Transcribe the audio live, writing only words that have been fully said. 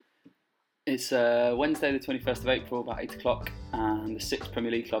It's Wednesday the 21st of April, about 8 o'clock, and the 6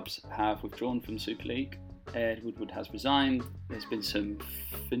 Premier League clubs have withdrawn from the Super League. Ed Woodward has resigned. There's been some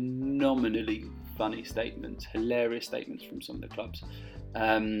phenomenally funny statements, hilarious statements from some of the clubs.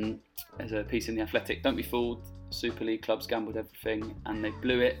 There's a piece in The Athletic, don't be fooled, Super League clubs gambled everything and they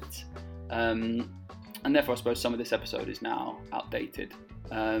blew it. And therefore I suppose some of this episode is now outdated.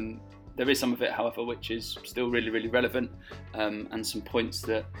 There is some of it, however, which is still really, really relevant, and some points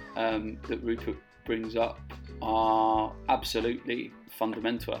that Rupert brings up are absolutely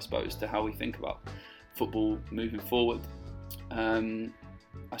fundamental, I suppose, to how we think about football moving forward.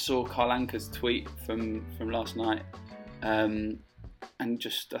 I saw Carl Anker's tweet from last night, and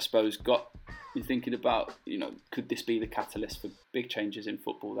just, I suppose, got me thinking about, could this be the catalyst for big changes in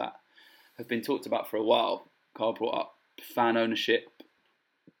football that have been talked about for a while? Carl brought up fan ownership,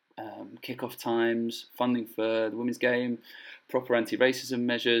 kick-off times, funding for the women's game, proper anti-racism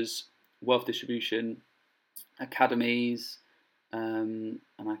measures, wealth distribution, academies, and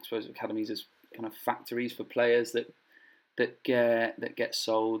I suppose academies as kind of factories for players that get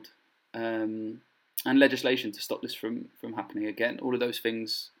sold, and legislation to stop this from happening again. All of those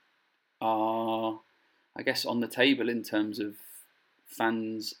things are, I guess, on the table in terms of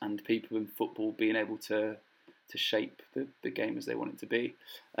fans and people in football being able to shape the game as they want it to be.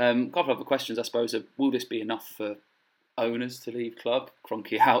 A couple of other questions, I suppose, are, will this be enough for owners to leave club?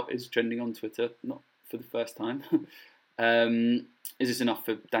 Cronky Out is trending on Twitter, not for the first time. Is this enough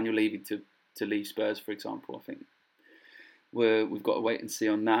for Daniel Levy to leave Spurs, for example? I think we've got to wait and see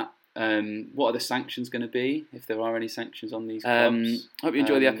on that. What are the sanctions going to be, if there are any sanctions on these clubs? Hope you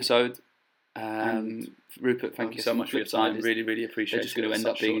enjoy the episode. Rupert, thank you so much for your time. Really, really appreciate it. They're just going to end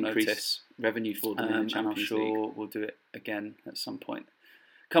up being increased revenue for them in the Champions League. I'm sure we'll do it again at some point.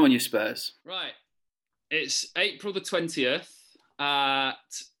 Come on, you Spurs. Right. It's April the 20th at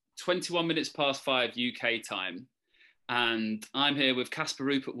 21 minutes past 5 UK time. And I'm here with Caspar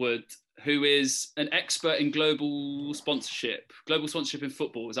Rupert Wood, who is an expert in global sponsorship in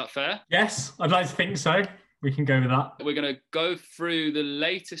football. Is that fair? Yes, I'd like to think so. We can go with that. We're going to go through the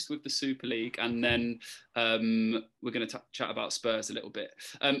latest with the Super League, and then we're going to chat about Spurs a little bit.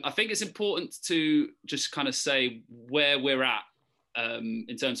 I think it's important to just kind of say where we're at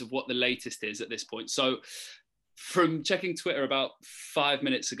in terms of what the latest is at this point. So from checking Twitter about 5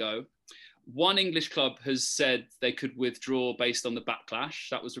 minutes ago, one English club has said they could withdraw based on the backlash.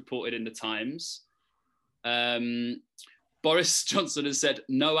 That was reported in the Times. Boris Johnson has said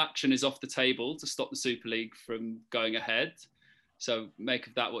no action is off the table to stop the Super League from going ahead. So make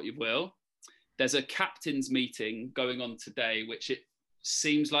of that what you will. There's a captain's meeting going on today, which it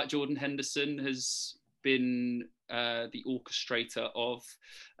seems like Jordan Henderson has been the orchestrator of.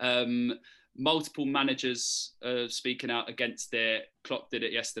 Multiple managers speaking out against it. Klopp did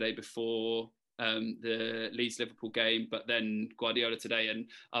it yesterday before the Leeds-Liverpool game, but then Guardiola today and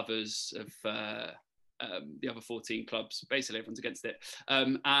others of the other 14 clubs, basically everyone's against it.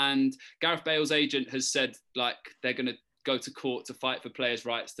 And Gareth Bale's agent has said they're going to go to court to fight for players'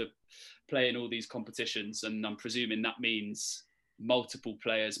 rights to play in all these competitions, and I'm presuming that means multiple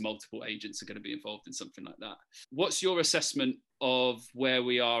players, multiple agents are going to be involved in something like that. What's your assessment of where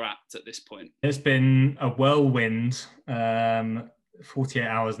we are at this point? It's been a whirlwind 48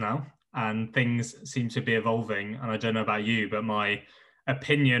 hours now, and things seem to be evolving. And I don't know about you, but my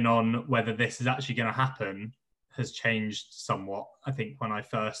opinion on whether this is actually going to happen has changed somewhat. I think when I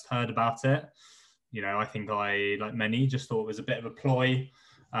first heard about it, I think I, like many, just thought it was a bit of a ploy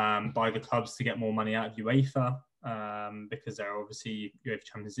by the clubs to get more money out of UEFA, because there are obviously UEFA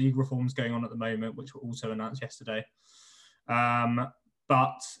Champions League reforms going on at the moment, which were also announced yesterday.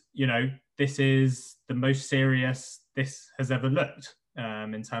 But, this is the most serious this has ever looked,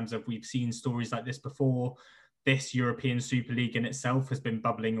 in terms of we've seen stories like this before. This European Super League in itself has been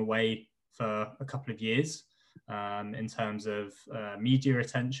bubbling away for a couple of years in terms of media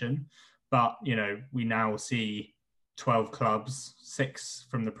attention. But, we now see 12 clubs, 6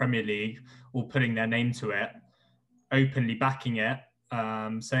 from the Premier League, all putting their name to it, openly backing it,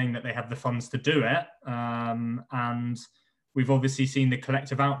 saying that they have the funds to do it. And we've obviously seen the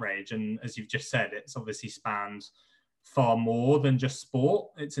collective outrage. And as you've just said, it's obviously spanned far more than just sport.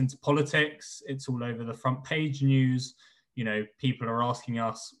 It's into politics. It's all over the front page news. People are asking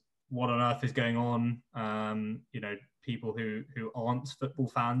us what on earth is going on. People who aren't football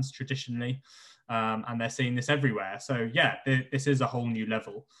fans traditionally, and they're seeing this everywhere. So yeah, this is a whole new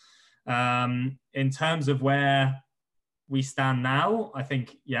level. In terms of where we stand now, I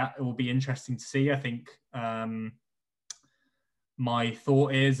think, it will be interesting to see. I think my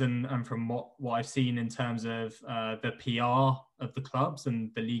thought is, and from what I've seen in terms of the PR of the clubs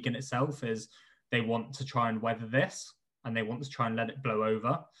and the league in itself is they want to try and weather this, and they want to try and let it blow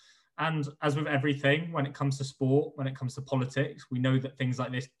over. And as with everything, when it comes to sport, when it comes to politics, we know that things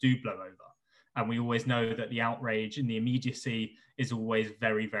like this do blow over. And we always know that the outrage and the immediacy is always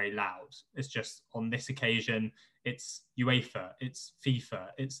very, very loud. It's just on this occasion, it's UEFA, it's FIFA,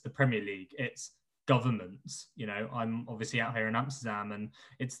 it's the Premier League, it's governments. You know, I'm obviously out here in Amsterdam and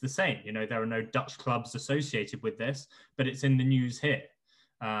it's the same. You know, there are no Dutch clubs associated with this, but it's in the news here.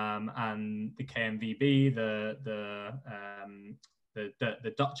 And the KNVB,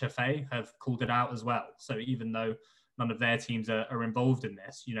 the Dutch FA have called it out as well. So even though none of their teams are involved in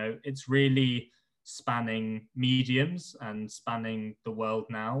this, you know, it's really spanning mediums and spanning the world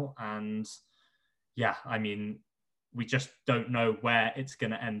now. And yeah, I mean, we just don't know where it's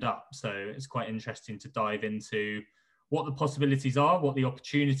going to end up. So it's quite interesting to dive into what the possibilities are, what the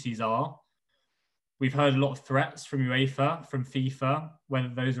opportunities are. We've heard a lot of threats from UEFA, from FIFA. Whether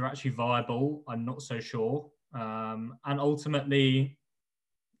those are actually viable, I'm not so sure. And ultimately,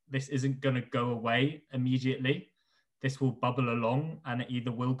 this isn't going to go away immediately. This will bubble along and it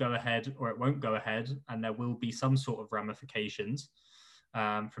either will go ahead or it won't go ahead. And there will be some sort of ramifications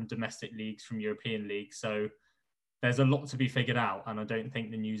from domestic leagues, from European leagues. So there's a lot to be figured out. And I don't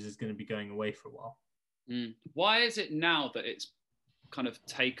think the news is going to be going away for a while. Why is it now that it's kind of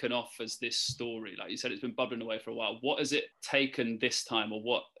taken off as this story? Like you said, it's been bubbling away for a while. What has it taken this time, or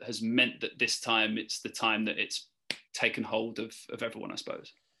what has meant that this time it's the time that it's taken hold of everyone, I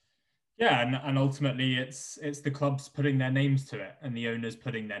suppose? Yeah, and ultimately it's the clubs putting their names to it and the owners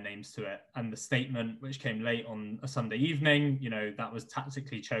putting their names to it. And the statement, which came late on a Sunday evening, you know, that was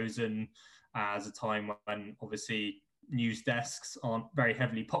tactically chosen as a time when obviously news desks aren't very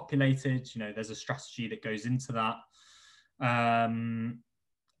heavily populated. You know, there's a strategy that goes into that.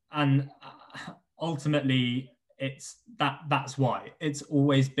 And ultimately that's why it's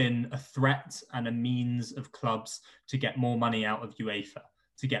always been a threat and a means of clubs to get more money out of UEFA,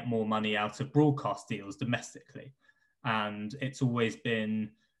 to get more money out of broadcast deals domestically. And it's always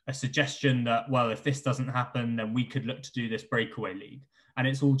been a suggestion that, well, if this doesn't happen, then we could look to do this breakaway league. And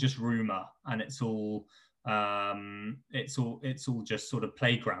it's all just rumor, and it's all just sort of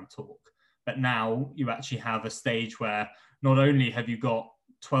playground talk. But now you actually have a stage where not only have you got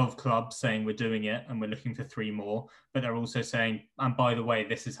 12 clubs saying we're doing it and we're looking for 3 more, but they're also saying, and by the way,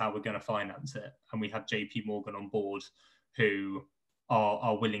 this is how we're going to finance it. And we have JP Morgan on board who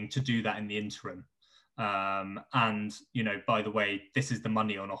are willing to do that in the interim. And, you know, by the way, this is the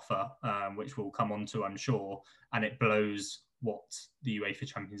money on offer, which we'll come on to, I'm sure. And it blows what the UEFA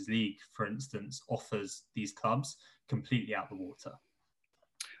Champions League, for instance, offers these clubs completely out the water.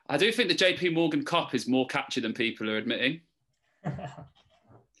 I do think the JP Morgan Cup is more catchy than people are admitting.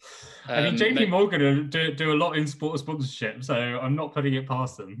 I mean, JP Morgan do a lot in sports sponsorship, so I'm not putting it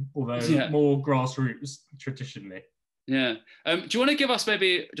past them, although more grassroots traditionally. Yeah. Do you want to give us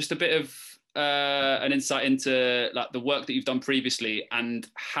maybe just a bit of an insight into like the work that you've done previously and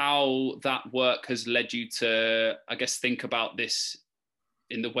how that work has led you to, I guess, think about this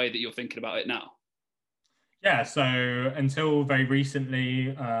in the way that you're thinking about it now? Yeah, so until very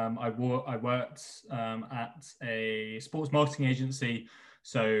recently, I worked at a sports marketing agency.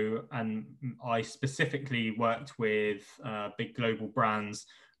 And I specifically worked with big global brands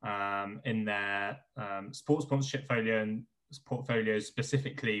in their sports sponsorship portfolios,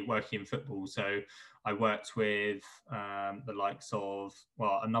 specifically working in football. So I worked with the likes of,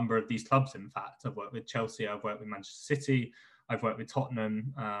 well, a number of these clubs, in fact. I've worked with Chelsea, I've worked with Manchester City, I've worked with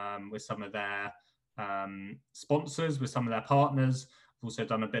Tottenham with some of their sponsors, with some of their partners. I've also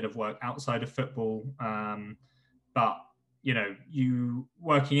done a bit of work outside of football. But, you know, you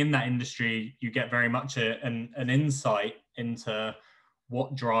working in that industry, you get very much an insight into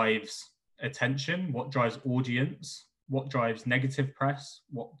what drives attention, what drives audience, what drives negative press,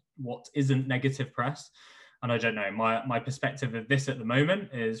 what isn't negative press. And I don't know, my perspective of this at the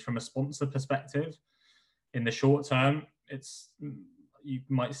moment is from a sponsor perspective. In the short term, you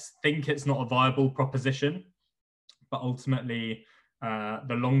might think it's not a viable proposition, but ultimately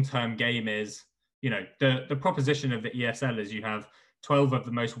the long-term game is, you know, the proposition of the ESL is you have 12 of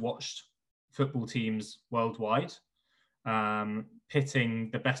the most watched football teams worldwide, pitting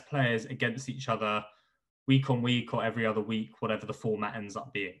the best players against each other week on week or every other week, whatever the format ends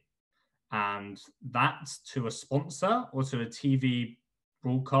up being. And that, to a sponsor or to a TV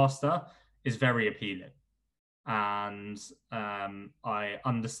broadcaster, is very appealing. And I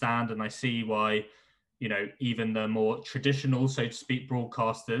understand and I see why, you know, even the more traditional, so to speak,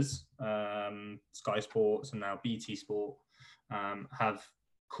 broadcasters, Sky Sports and now BT Sport, have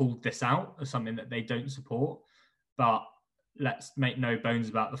called this out as something that they don't support. But let's make no bones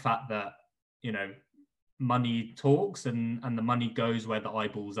about the fact that, money talks and the money goes where the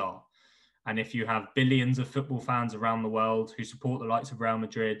eyeballs are. And if you have billions of football fans around the world who support the likes of Real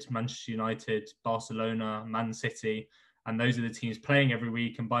Madrid, Manchester United, Barcelona, Man City, and those are the teams playing every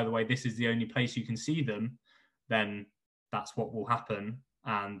week, and by the way, this is the only place you can see them, then that's what will happen.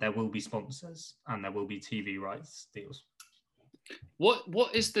 And there will be sponsors and there will be TV rights deals.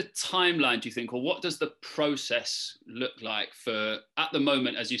 What is the timeline, do you think, or what does the process look like for, at the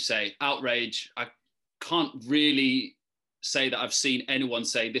moment, as you say, outrage? I can't really say that I've seen anyone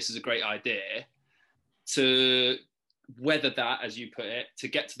say this is a great idea, to weather that, as you put it, to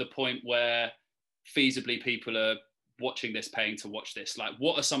get to the point where feasibly people are watching this, paying to watch this. Like,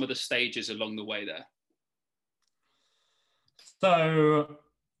 what are some of the stages along the way there? So,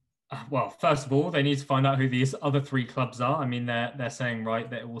 well, first of all, they need to find out who these other three clubs are. I mean, they're saying, right,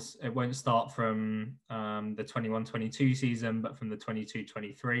 that it won't start from the 21-22 season, but from the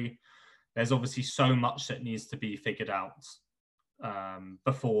 22-23. There's obviously so much that needs to be figured out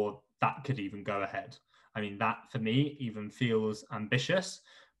before that could even go ahead. I mean, that for me even feels ambitious,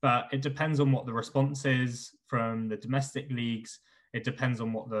 but it depends on what the response is from the domestic leagues. It depends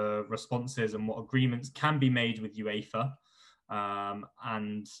on what the response is and what agreements can be made with UEFA.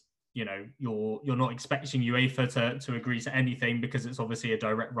 And you're not expecting UEFA to agree to anything because it's obviously a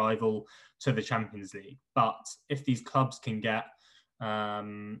direct rival to the Champions League. But if these clubs can get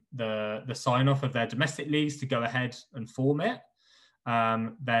the sign off of their domestic leagues to go ahead and form it,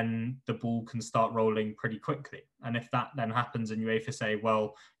 then the ball can start rolling pretty quickly. And if that then happens and UEFA say,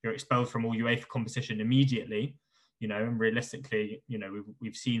 well, you're expelled from all UEFA competition immediately, and realistically,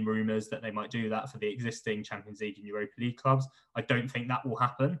 we've seen rumours that they might do that for the existing Champions League and Europa League clubs. I don't think that will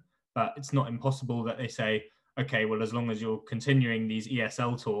happen, but it's not impossible that they say, okay, well, as long as you're continuing these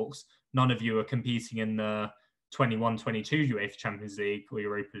ESL talks, none of you are competing in the 21-22 UEFA Champions League or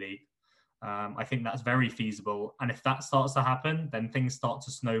Europa League. I think that's very feasible. And if that starts to happen, then things start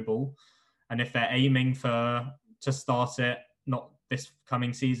to snowball. And if they're aiming to start it, not this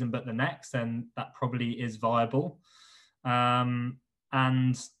coming season, but the next, then that probably is viable. And,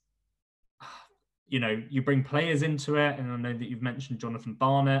 you bring players into it. And I know that you've mentioned Jonathan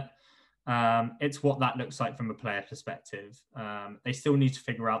Barnett. It's what that looks like from a player perspective. They still need to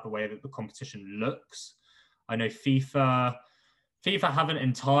figure out the way that the competition looks. I know FIFA haven't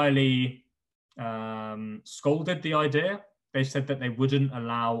entirely scolded the idea. They said that they wouldn't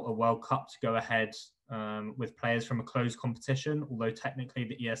allow a World Cup to go ahead with players from a closed competition, although technically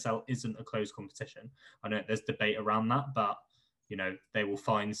the ESL isn't a closed competition. I know there's debate around that, but they will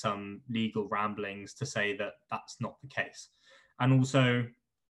find some legal ramblings to say that that's not the case. And also,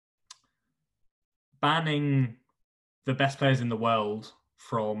 banning the best players in the world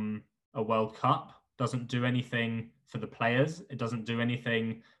from a World Cup doesn't do anything for the players. It doesn't do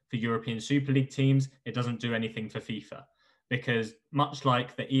anything for European Super League teams. It doesn't do anything for FIFA, because much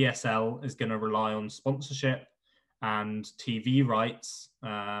like the ESL is going to rely on sponsorship and TV rights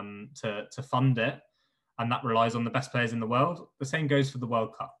to fund it, and that relies on the best players in the world, the same goes for the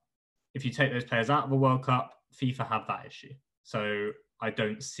World Cup. If you take those players out of the World Cup, FIFA have that issue. So I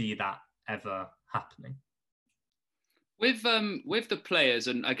don't see that ever happening. With the players,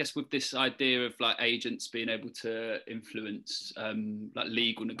 and I guess with this idea of like agents being able to influence like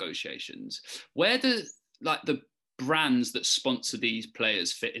legal negotiations, where do like the brands that sponsor these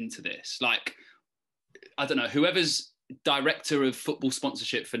players fit into this? Like, I don't know, whoever's director of football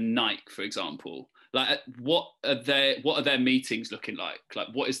sponsorship for Nike, for example, like what are their meetings looking like? Like,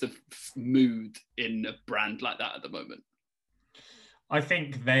 what is the mood in a brand like that at the moment? I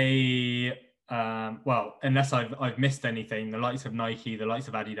think they, well, unless I've missed anything, the likes of Nike, the likes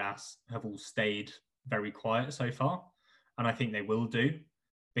of Adidas have all stayed very quiet so far, and I think they will do,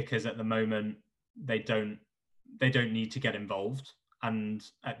 because at the moment they don't need to get involved. And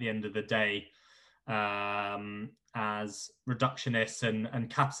at the end of the day, as reductionists and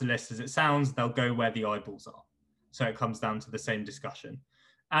capitalists as it sounds, they'll go where the eyeballs are. So it comes down to the same discussion.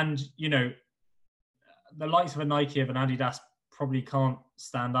 And the likes of a Nike, of an Adidas, probably can't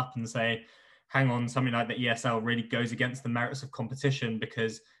stand up and say, hang on, something like the ESL really goes against the merits of competition,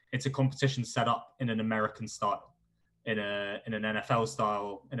 because it's a competition set up in an American style, in an NFL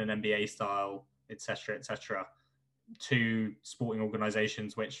style, in an NBA style, etc., etc., to sporting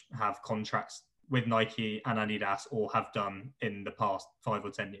organizations which have contracts with Nike and Adidas, or have done in the past 5 or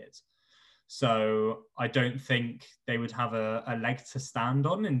 10 years. So I don't think they would have a leg to stand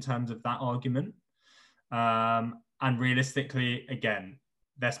on in terms of that argument. And realistically, again,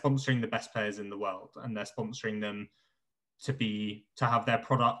 they're sponsoring the best players in the world, and they're sponsoring them to have their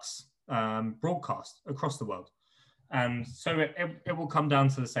products broadcast across the world. And so it will come down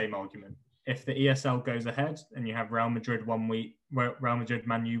to the same argument. If the ESL goes ahead and you have Real Madrid one week, Real Madrid,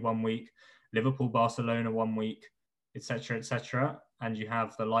 Man U one week, Liverpool, Barcelona one week, etc., and you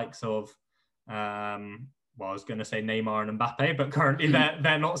have the likes of, well, I was going to say Neymar and Mbappe, but currently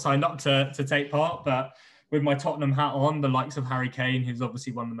they're not signed up to take part. But with my Tottenham hat on, the likes of Harry Kane, who's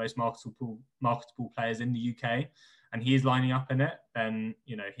obviously one of the most marketable players in the UK, and he's lining up in it, then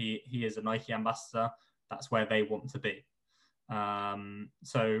he is a Nike ambassador. That's where they want to be.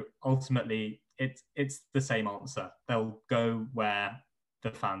 So ultimately, it's the same answer. They'll go where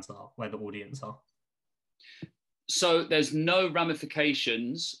the fans are, where the audience are. So there's no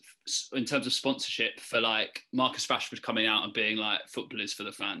ramifications in terms of sponsorship for like Marcus Rashford coming out and being like, football is for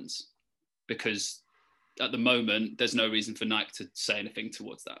the fans, because at the moment there's no reason for Nike to say anything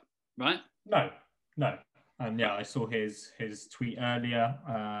towards that, right? No. And yeah, I saw his tweet earlier,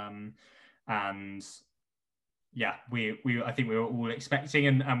 and yeah, I think we were all expecting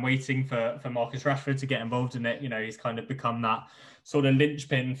and waiting for Marcus Rashford to get involved in it. He's kind of become that sort of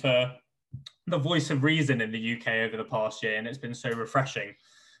linchpin for the voice of reason in the UK over the past year, and it's been so refreshing.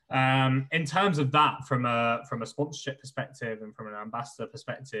 In terms of that, from a sponsorship perspective and from an ambassador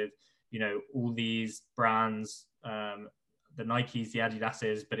perspective, all these brands, the Nikes, the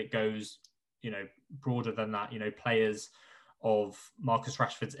Adidases, but it goes, broader than that. Players of Marcus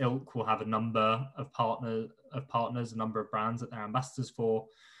Rashford's ilk will have a number of partners, a number of brands that they're ambassadors for.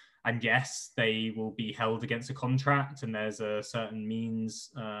 And yes, they will be held against a contract, and there's a certain means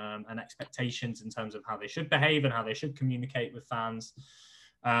and expectations in terms of how they should behave and how they should communicate with fans.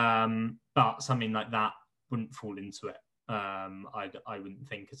 But something like that wouldn't fall into it. I wouldn't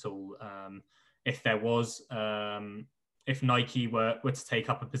think at all. If there was, if Nike were to take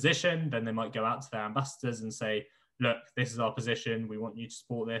up a position, then they might go out to their ambassadors and say, look, this is our position. We want you to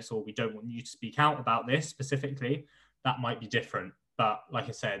support this, or we don't want you to speak out about this specifically. That might be different. But like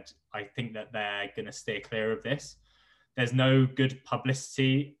I said, I think that they're going to steer clear of this. There's no good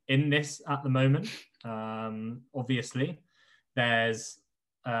publicity in this at the moment. Obviously, there's,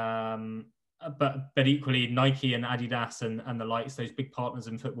 but equally, Nike and Adidas and the likes, those big partners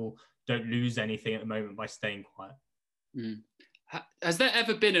in football, don't lose anything at the moment by staying quiet. Mm. Has there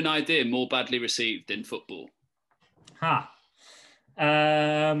ever been an idea more badly received in football? I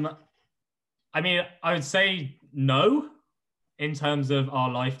mean, I would say no. In terms of our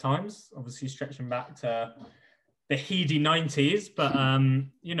lifetimes, obviously stretching back to the heady 90s. But,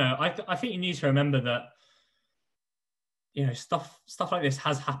 I think you need to remember that, stuff like this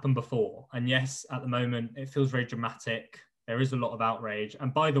has happened before. And yes, at the moment, it feels very dramatic. There is a lot of outrage.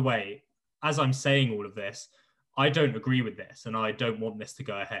 And by the way, as I'm saying all of this, I don't agree with this and I don't want this to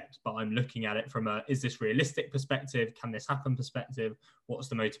go ahead. But I'm looking at it from is this realistic perspective? Can this happen perspective? What's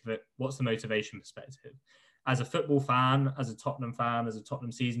the motivation perspective? As a football fan, as a Tottenham fan, as a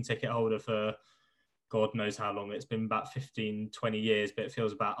Tottenham season ticket holder for God knows how long, it's been about 15, 20 years, but it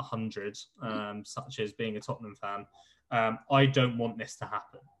feels about 100, such as being a Tottenham fan. I don't want this to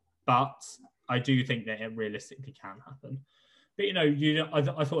happen, but I do think that it realistically can happen. But,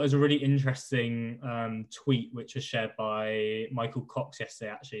 I thought it was a really interesting tweet, which was shared by Michael Cox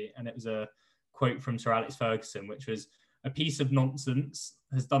yesterday, actually. And it was a quote from Sir Alex Ferguson, which was, "A piece of nonsense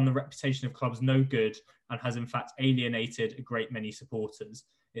has done the reputation of clubs no good and has in fact alienated a great many supporters.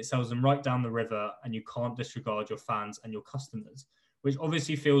 It sells them right down the river and you can't disregard your fans and your customers," which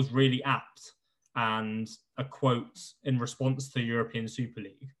obviously feels really apt and a quote in response to the European Super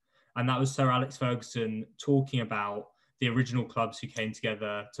League. And that was Sir Alex Ferguson talking about the original clubs who came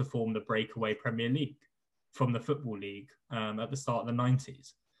together to form the breakaway Premier League from the Football League at the start of the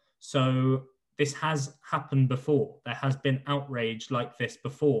 90s. So this has happened before. There has been outrage like this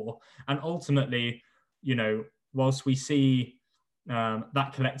before. And ultimately, whilst we see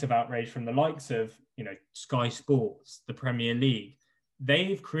that collective outrage from the likes of, Sky Sports, the Premier League,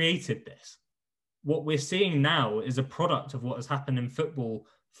 they've created this. What we're seeing now is a product of what has happened in football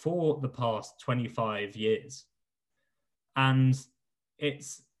for the past 25 years. And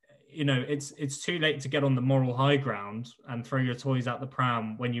it's too late to get on the moral high ground and throw your toys out the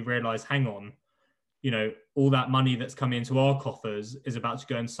pram when you realise, hang on, all that money that's come into our coffers is about to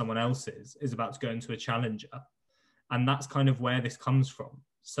go into someone else's, is about to go into a challenger. And that's kind of where this comes from.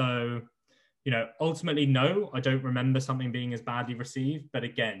 So, ultimately, no, I don't remember something being as badly received. But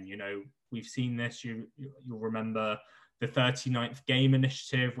again, we've seen this. You'll remember the 39th game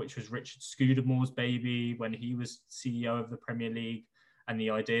initiative, which was Richard Scudamore's baby when he was CEO of the Premier League. And the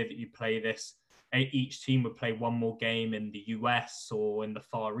idea that you play this, each team would play one more game in the US or in the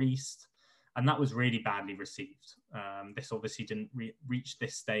Far East. And that was really badly received. This obviously didn't reach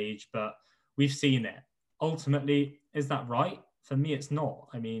this stage, but we've seen it. ultimately, is that right? For me, it's not.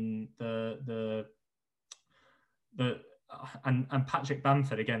 I mean, and Patrick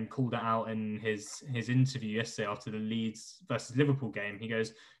Bamford again called it out in his interview yesterday after the Leeds versus Liverpool game. He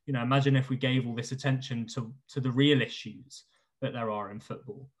goes, imagine if we gave all this attention to the real issues that there are in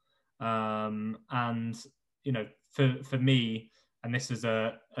football. And for me, and this is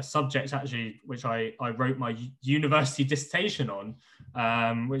a subject actually which I wrote my university dissertation on,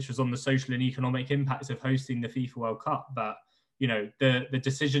 which was on the social and economic impacts of hosting the FIFA World Cup. But the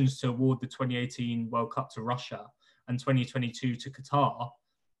decisions to award the 2018 World Cup to Russia and 2022 to Qatar,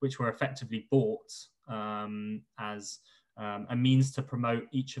 which were effectively bought as a means to promote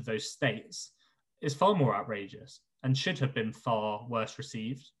each of those states, is far more outrageous and should have been far worse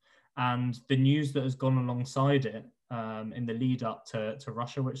received. And the news that has gone alongside it in the lead up to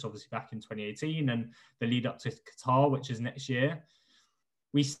Russia, which is obviously back in 2018, and the lead up to Qatar, which is next year,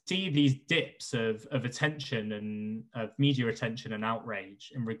 we see these dips of attention and of media attention and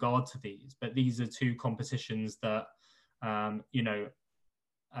outrage in regard to these. But these are two competitions that, and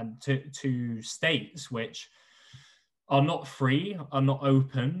to states which are not free, are not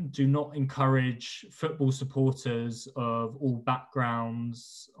open, do not encourage football supporters of all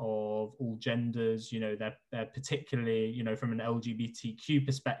backgrounds, of all genders. They're particularly, from an LGBTQ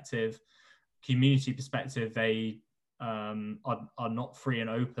perspective, community perspective, they are not free and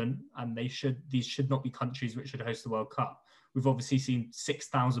open, and these should not be countries which should host the World Cup. We've obviously seen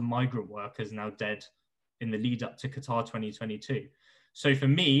 6,000 migrant workers now dead in the lead up to Qatar 2022. So for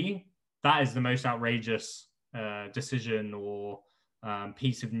me, that is the most outrageous decision or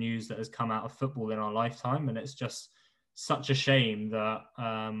piece of news that has come out of football in our lifetime. And it's just such a shame that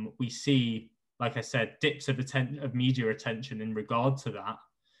we see, like I said, dips of media attention in regard to that.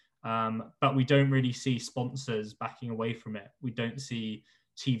 But we don't really see sponsors backing away from it. We don't see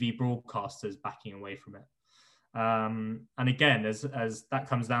TV broadcasters backing away from it. And again, as that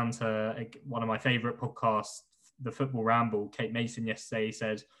comes down to one of my favorite podcasts, the Football Ramble, Kate Mason yesterday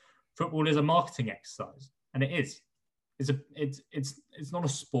said, football is a marketing exercise. And it is. It's not a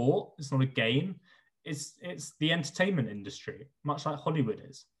sport. It's not a game. It's the entertainment industry, much like Hollywood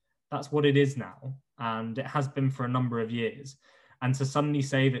is. That's what it is now. And it has been for a number of years. And to suddenly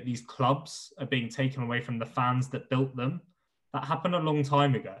say that these clubs are being taken away from the fans that built them, that happened a long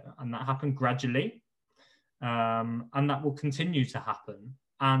time ago. And that happened gradually. And that will continue to happen.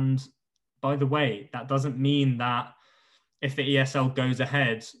 And by the way, that doesn't mean that if the ESL goes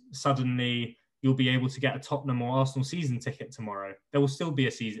ahead, suddenly you'll be able to get a Tottenham or Arsenal season ticket tomorrow. There will still be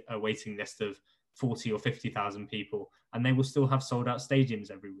a waiting list of 40 or 50,000 people, and they will still have sold out stadiums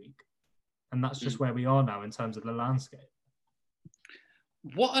every week. And that's just where we are now in terms of the landscape.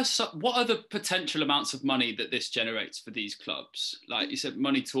 What are the potential amounts of money that this generates for these clubs? Like you said,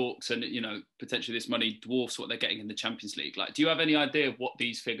 money talks, and potentially this money dwarfs what they're getting in the Champions League. Like, do you have any idea of what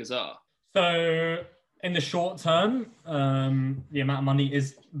these figures are? So in the short term, the amount of money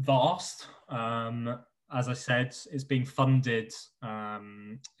is vast. As I said, it's being funded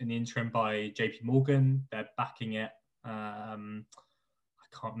in the interim by JP Morgan. They're backing it. I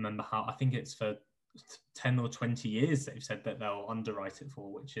can't remember how. I think it's for 10 or 20 years they've said that they'll underwrite it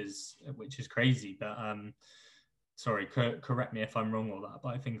for, which is crazy. But sorry, correct me if I'm wrong or that,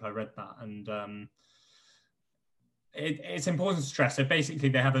 but I think I read that. And it's important to stress. So basically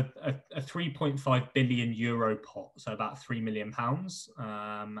they have a 3.5 billion euro pot, so about £3 million.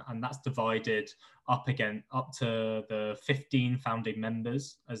 And that's divided up to the 15 founding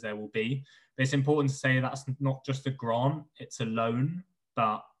members, as there will be. But it's important to say that's not just a grant, it's a loan,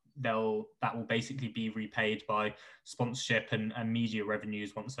 but that will basically be repaid by sponsorship and media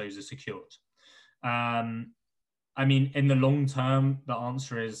revenues once those are secured. I mean, in the long term, the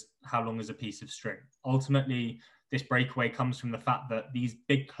answer is how long is a piece of string? Ultimately, this breakaway comes from the fact that these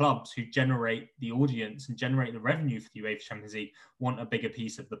big clubs who generate the audience and generate the revenue for the UEFA Champions League want a bigger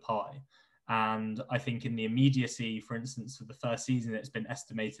piece of the pie. And I think in the immediacy, for instance, of the first season, it's been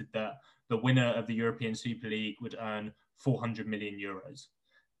estimated that the winner of the European Super League would earn 400 million euros.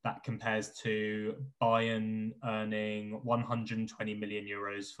 That compares to Bayern earning 120 million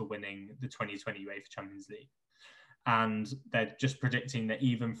euros for winning the 2020 UEFA Champions League. And they're just predicting that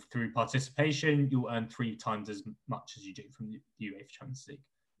even through participation, you'll earn 3 times as much as you do from the UEFA Champions League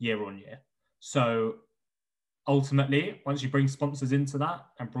year on year. So ultimately, once you bring sponsors into that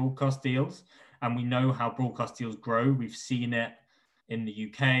and broadcast deals, and we know how broadcast deals grow, we've seen it in the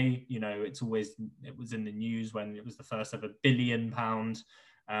UK. It was in the news when it was the first ever £1 billion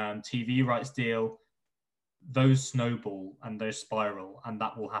TV rights deal. Those snowball and those spiral, and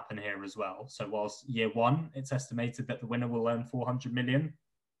that will happen here as well. So whilst year one, it's estimated that the winner will earn 400 million,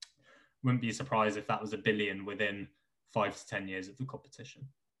 wouldn't be surprised if that was $1 billion within 5 to 10 years of the competition.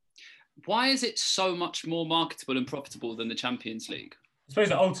 Why is it so much more marketable and profitable than the Champions League? I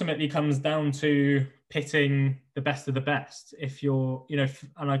suppose it ultimately comes down to pitting the best of the best. If you're,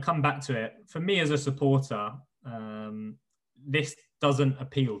 and I come back to it, for me as a supporter, this doesn't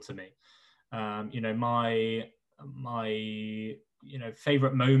appeal to me. My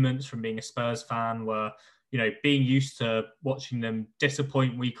favorite moments from being a Spurs fan were, being used to watching them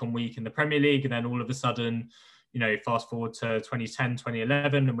disappoint week on week in the Premier League, and then all of a sudden, fast forward to 2010,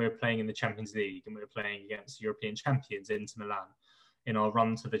 2011, and we were playing in the Champions League, and we were playing against European champions, Inter Milan. In our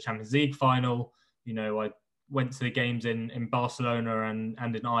run to the Champions League final, I went to the games in Barcelona and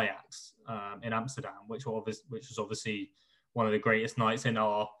in Ajax, in Amsterdam, which was obviously one of the greatest nights in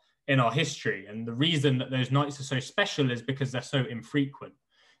our history. And the reason that those nights are so special is because they're so infrequent.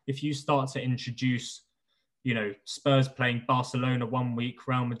 If you start to introduce, Spurs playing Barcelona one week,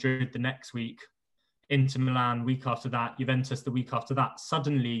 Real Madrid the next week, Inter Milan week after that, Juventus the week after that,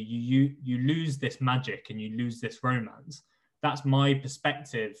 suddenly you lose this magic and you lose this romance. That's my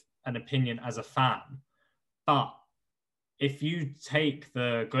perspective and opinion as a fan. But if you take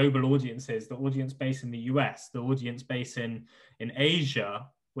the global audiences, the audience base in the US, the audience base in Asia,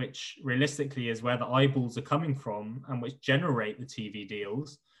 which realistically is where the eyeballs are coming from and which generate the TV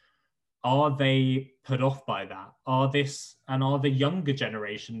deals, are they put off by that? Are the younger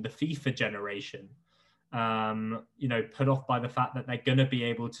generation, the FIFA generation, put off by the fact that they're going to be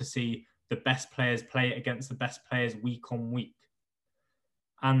able to see the best players play against the best players week on week?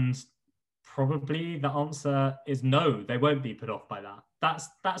 And probably the answer is no, they won't be put off by that.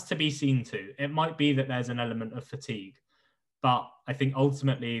 That's to be seen too. It might be that there's an element of fatigue, but I think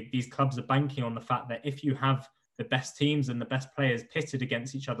ultimately these clubs are banking on the fact that if you have the best teams and the best players pitted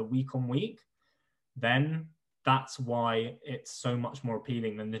against each other week on week, then that's why it's so much more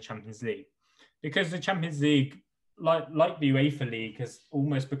appealing than the Champions League. Because the Champions League, like the UEFA League, has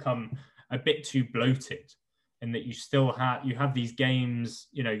almost become a bit too bloated, in that you have these games,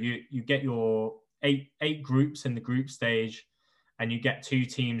 you get your eight groups in the group stage, and you get two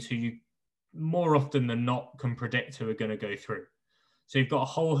teams who you more often than not can predict who are going to go through. So you've got a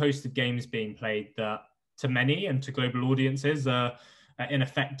whole host of games being played that to many and to global audiences are in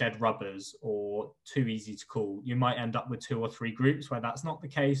effect dead rubbers or too easy to call. You might end up with 2 or 3 groups where that's not the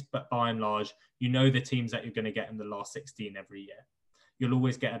case, but by and large, the teams that you're going to get in the last 16 every year. You'll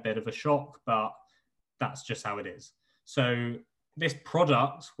always get a bit of a shock, but that's just how it is. So this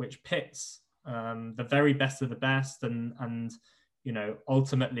product, which pits the very best of the best, and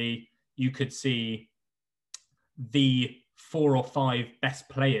ultimately you could see the 4 or 5 best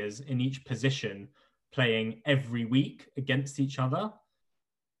players in each position playing every week against each other.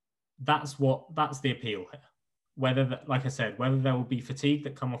 That's the appeal here. Whether there will be fatigue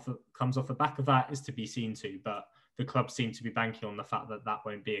that comes off the back of that is to be seen too. But the clubs seem to be banking on the fact that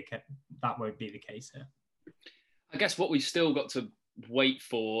won't be the case here. I guess what we've still got to wait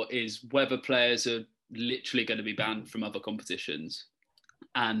for is whether players are literally going to be banned from other competitions,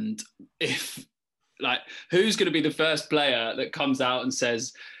 and if who's going to be the first player that comes out and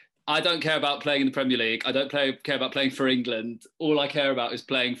says, I don't care about playing in the Premier League. I don't care about playing for England. All I care about is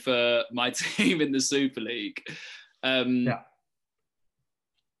playing for my team in the Super League.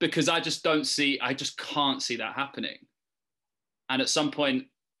 Because I just can't see that happening. And at some point,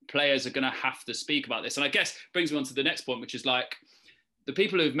 players are going to have to speak about this. And I guess brings me on to the next point, which is the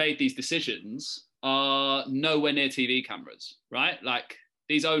people who've made these decisions are nowhere near TV cameras, right?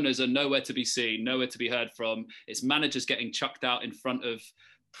 These owners are nowhere to be seen, nowhere to be heard from. It's managers getting chucked out in front of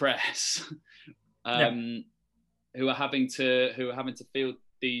press who are having to field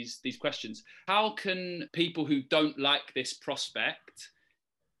these questions. How can people who don't like this prospect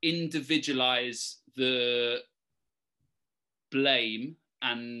individualize the blame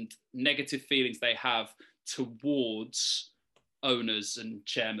and negative feelings they have towards owners and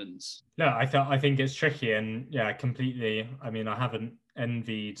chairmen? No, I think it's tricky, and completely. I mean, I haven't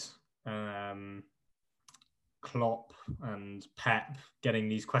envied Klopp and Pep getting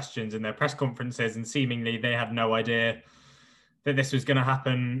these questions in their press conferences, and seemingly they had no idea that this was going to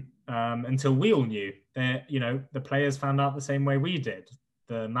happen until we all knew. The players found out the same way we did.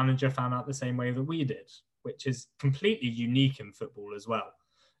 The manager found out the same way that we did, which is completely unique in football as well.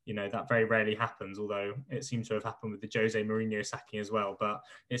 That very rarely happens, although it seems to have happened with the Jose Mourinho sacking as well. But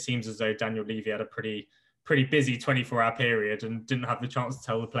it seems as though Daniel Levy had a pretty busy 24-hour period and didn't have the chance to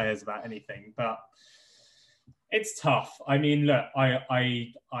tell the players about anything. But it's tough. I mean, look,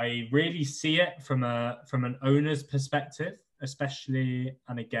 I really see it from an owner's perspective, especially,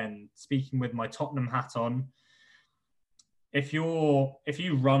 and again, speaking with my Tottenham hat on, if you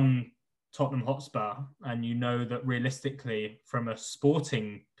run Tottenham Hotspur, and you know that realistically, from a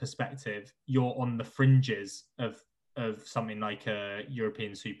sporting perspective, you're on the fringes of something like a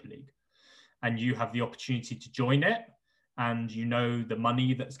European Super League, and you have the opportunity to join it, and you know the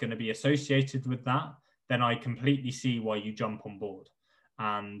money that's going to be associated with that, then I completely see why you jump on board.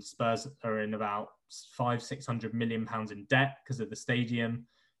 And Spurs are in about 500-600 million pounds in debt because of the stadium.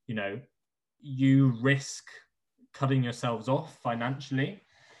 You know, you risk cutting yourselves off financially.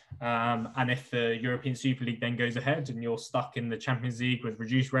 And if the European Super League then goes ahead and you're stuck in the Champions League with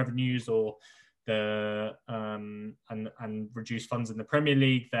reduced revenues or the and reduced funds in the Premier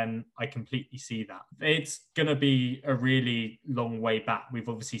League, then I completely see that. It's going to be a really long way back. We've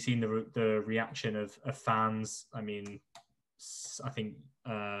obviously seen the reaction of fans. I mean, I think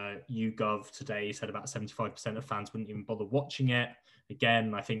YouGov today said about 75% of fans wouldn't even bother watching it.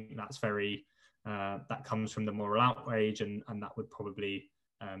 Again, I think that's very that comes from the moral outrage, and that would probably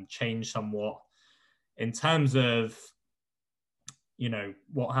change somewhat. In terms of, you know,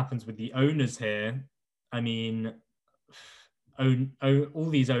 what happens with the owners here, I mean, all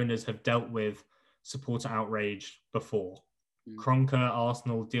these owners have dealt with supporter outrage before. Kroenke,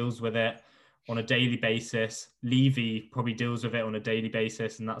 Arsenal, deals with it on a daily basis. Levy probably deals with it on a daily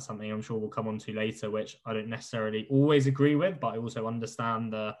basis, and that's something I'm sure we'll come on to later, which I don't necessarily always agree with, but I also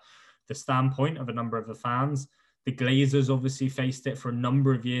understand the standpoint of a number of the fans. The Glazers obviously faced it for a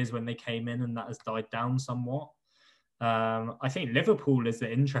number of years when they came in, and that has died down somewhat. I think Liverpool is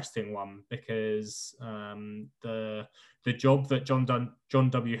the interesting one because the job that John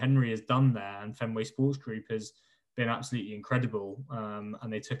W. Henry has done there and Fenway Sports Group has been absolutely incredible.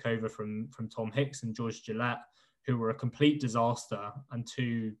 And they took over from Tom Hicks and George Gillette, who were a complete disaster and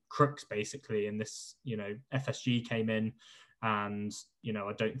two crooks basically. And this, you know, FSG came in, and you know,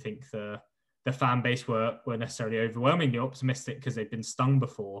 I don't think the fan base were necessarily overwhelmingly optimistic because they'd been stung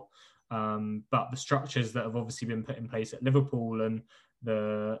before. But the structures that have obviously been put in place at Liverpool and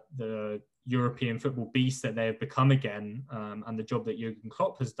the European football beast that they have become again, and the job that Jurgen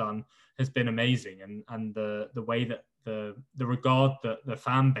Klopp has done has been amazing. And the way that the regard that the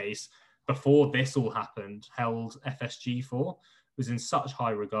fan base before this all happened held FSG for was in such high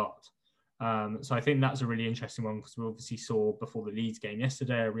regard. So I think that's a really interesting one because we obviously saw before the Leeds game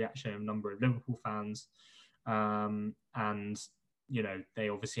yesterday a reaction of a number of Liverpool fans. And, you know, they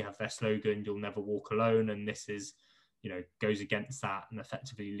obviously have their slogan, "You'll never walk alone." And this is, you know, goes against that and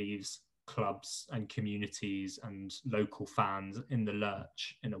effectively leaves clubs and communities and local fans in the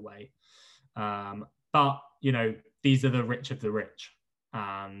lurch in a way. But, you know, these are the rich of the rich,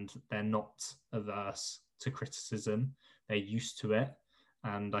 and they're not averse to criticism. They're used to it.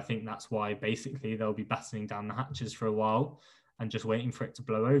 And I think that's why basically they'll be battening down the hatches for a while and just waiting for it to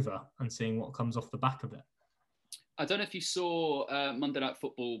blow over and seeing what comes off the back of it. I don't know if you saw Monday Night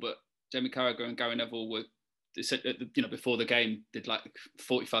Football, but Jamie Carragher and Gary Neville were, you know, before the game, did like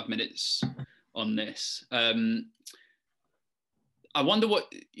 45 minutes on this. I wonder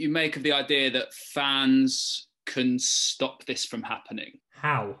what you make of the idea that fans can stop this from happening.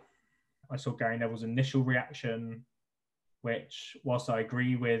 How? I saw Gary Neville's initial reaction, which, whilst I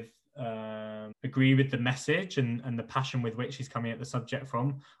agree with the message and the passion with which he's coming at the subject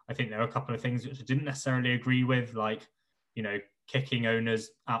from, I think there are a couple of things which I didn't necessarily agree with, like, you know, kicking owners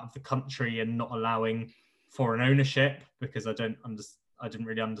out of the country and not allowing foreign ownership, because I didn't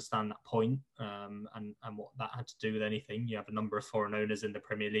really understand that point, and what that had to do with anything. You have a number of foreign owners in the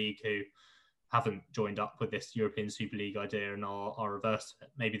Premier League who haven't joined up with this European Super League idea and are averse to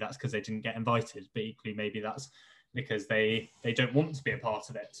it. Maybe that's because they didn't get invited, but equally maybe that's because they don't want to be a part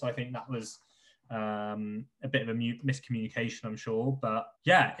of it. So I think that was a bit of a miscommunication, I'm sure. But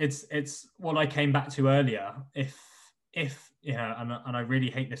yeah, it's what I came back to earlier. If you know, and I really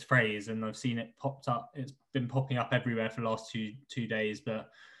hate this phrase, and I've seen it popped up. It's been popping up everywhere for the last two days. But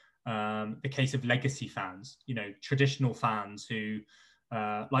the case of legacy fans, you know, traditional fans who,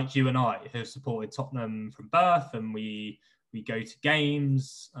 like you and I, who have supported Tottenham from birth, and we go to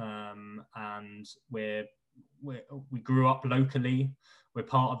games, and we grew up locally. We're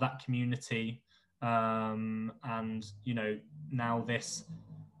part of that community, and you know, now this,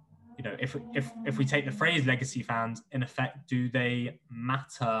 you know, if we take the phrase legacy fans, in effect, do they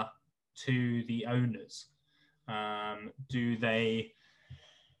matter to the owners?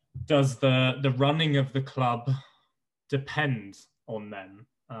 Does the running of the club depend on them?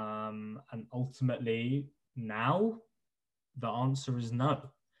 And ultimately, now the answer is no.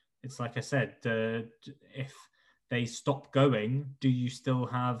 It's like I said, if they stop going, do you still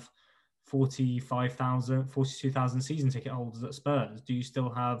have 42,000 season ticket holders at Spurs? Do you still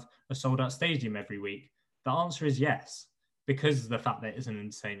have a sold out stadium every week? The answer is yes. because of the fact that it's an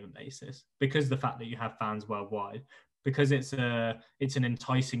entertainment basis, because of the fact that you have fans worldwide, because it's an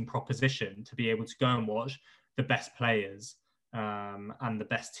enticing proposition to be able to go and watch the best players and the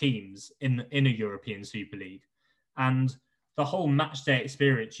best teams in a European Super League. And the whole match day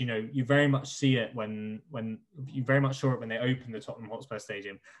experience, you very much see it when you very much saw it when they opened the Tottenham Hotspur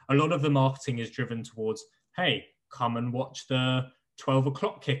Stadium. A lot of the marketing is driven towards, hey, come and watch the 12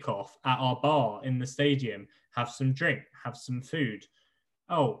 o'clock kickoff at our bar in the stadium, have some drink, have some food.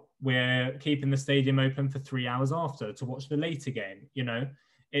 Oh, we're keeping the stadium open for 3 hours after to watch the later game.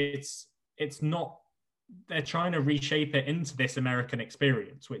 It's not, they're trying to reshape it into this American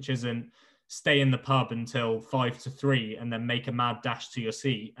experience, which isn't stay in the pub until 5 to 3 and then make a mad dash to your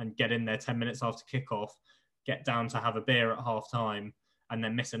seat and get in there 10 minutes after kickoff, get down to have a beer at half time and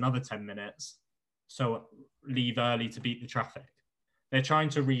then miss another 10 minutes. So leave early to beat the traffic. They're trying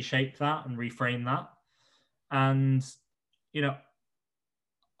to reshape that and reframe that. And,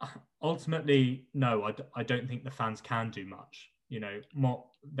 ultimately, no, I don't think the fans can do much.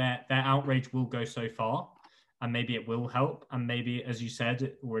 Their outrage will go so far, and maybe it will help. And maybe, as you said,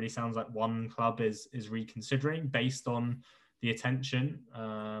 it already sounds like one club is reconsidering based on the attention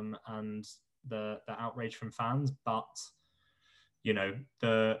and the outrage from fans. But,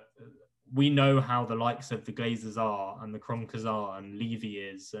 we know how the likes of the Glazers are and the Kroenkes are and Levy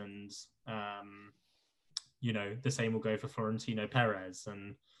is, and the same will go for Florentino Perez.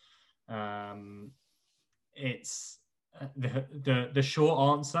 And it's the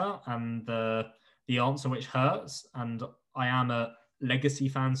short answer and the answer which hurts, and I am a legacy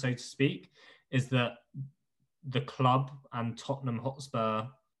fan, so to speak, is that the club and Tottenham Hotspur,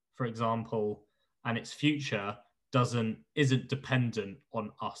 for example, and its future isn't dependent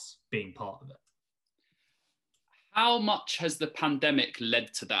on us being part of it. How much has the pandemic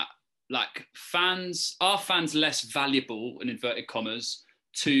led to that? Like, are fans less valuable, in inverted commas,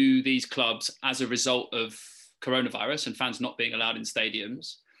 to these clubs as a result of coronavirus and fans not being allowed in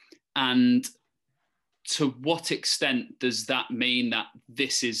stadiums? And to what extent does that mean that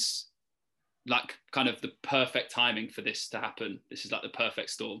this is like kind of the perfect timing for this to happen? This is like the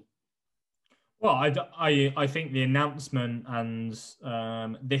perfect storm. Well, I think the announcement and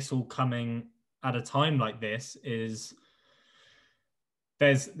this all coming at a time like this is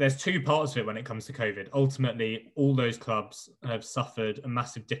there's two parts of it when it comes to COVID. Ultimately, all those clubs have suffered a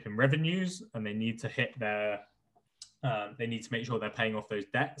massive dip in revenues, and they need to hit they need to make sure they're paying off those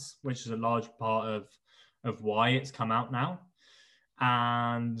debts, which is a large part of why it's come out now.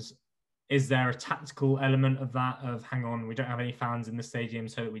 And is there a tactical element of that, of hang on, we don't have any fans in the stadium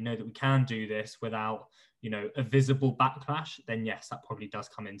so that we know that we can do this without, a visible backlash? Then yes, that probably does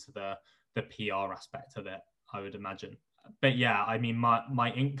come into the PR aspect of it, I would imagine. But yeah, I mean,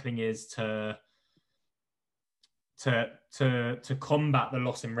 my inkling is to combat the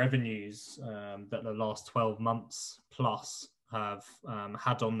loss in revenues that the last 12 months plus have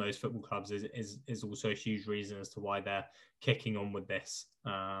had on those football clubs is also a huge reason as to why they're kicking on with this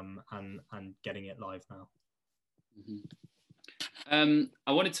and getting it live now. Mm-hmm.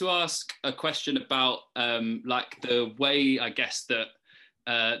 I wanted to ask a question about like the way, I guess, that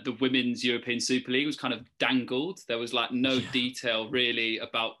the Women's European Super League was kind of dangled. There was like no detail really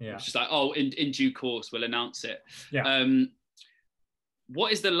about, just like, oh, in due course we'll announce it.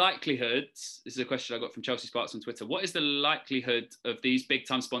 What is the likelihood, this is a question I got from Chelsea Sparks on Twitter, what is the likelihood of these big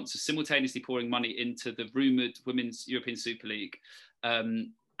time sponsors simultaneously pouring money into the rumoured Women's European Super League?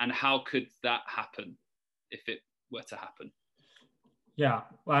 And how could that happen if it were to happen? Yeah,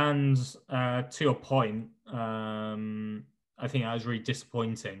 and to your point, I think that was really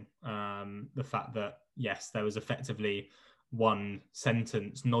disappointing. The fact that, yes, there was effectively one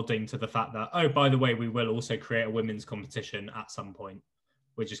sentence nodding to the fact that, oh, by the way, we will also create a women's competition at some point.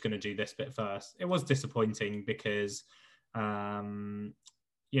 We're just going to do this bit first. It was disappointing because, there's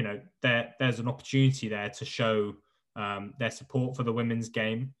an opportunity there to show their support for the women's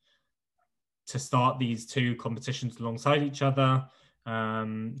game, to start these two competitions alongside each other,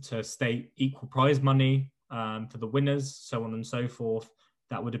 to state equal prize money for the winners, so on and so forth.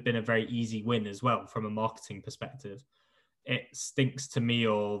 That would have been a very easy win as well from a marketing perspective. It stinks to me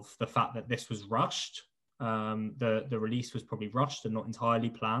of the fact that this was rushed. The release was probably rushed and not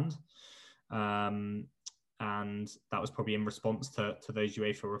entirely planned. And that was probably in response to those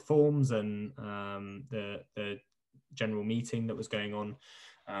UEFA reforms and the general meeting that was going on.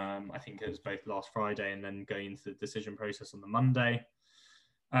 I think it was both last Friday and then going into the decision process on the Monday.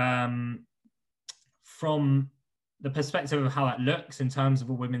 From the perspective of how that looks in terms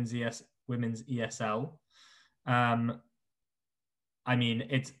of a women's ESL, I mean,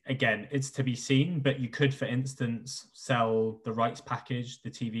 it's to be seen, but you could, for instance, sell the rights package,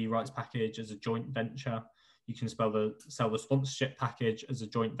 the TV rights package as a joint venture. You can sell the sponsorship package as a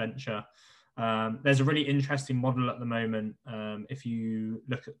joint venture. There's a really interesting model at the moment. If you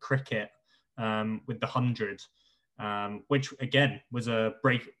look at cricket with the 100, which again was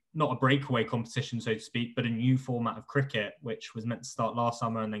not a breakaway competition, so to speak, but a new format of cricket, which was meant to start last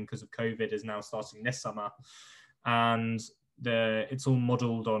summer and then because of COVID is now starting this summer. And it's all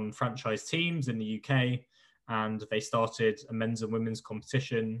modelled on franchise teams in the UK, and they started a men's and women's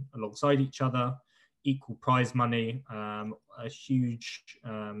competition alongside each other, equal prize money.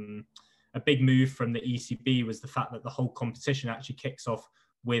 A big move from the ECB was the fact that the whole competition actually kicks off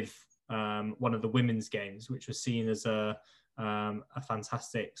with one of the women's games, which was seen as a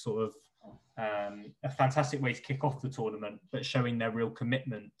fantastic a fantastic way to kick off the tournament, but showing their real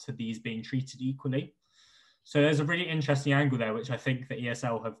commitment to these being treated equally. So there's a really interesting angle there, which I think the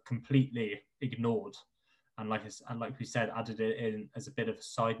ESL have completely ignored, and like we said, added it in as a bit of a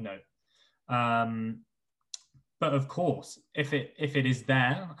side note. But of course, if it is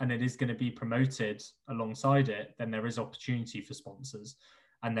there and it is going to be promoted alongside it, then there is opportunity for sponsors,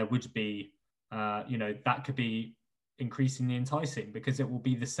 and there would be, that could be increasingly enticing because it will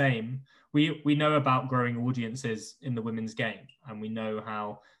be the same. We know about growing audiences in the women's game, and we know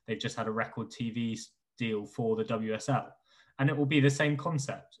how they've just had a record TV deal for the WSL, and it will be the same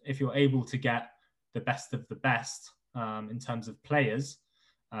concept. If you're able to get the best of the best in terms of players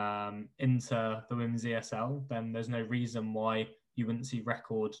into the women's ESL, then there's no reason why you wouldn't see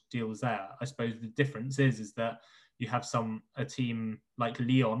record deals there. I suppose the difference is that you have a team like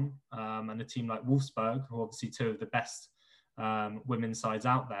Lyon and a team like Wolfsburg, who are obviously two of the best women's sides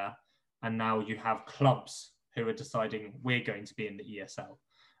out there, and now you have clubs who are deciding we're going to be in the ESL.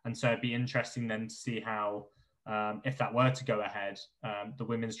 And so it'd be interesting then to see how, if that were to go ahead, the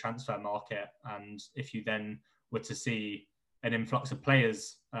women's transfer market, and if you then were to see an influx of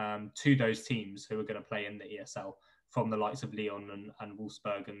players to those teams who are going to play in the ESL from the likes of Lyon and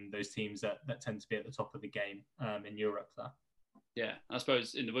Wolfsburg and those teams that tend to be at the top of the game in Europe there. Yeah, I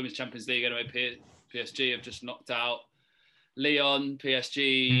suppose in the Women's Champions League, anyway, PSG have just knocked out Lyon.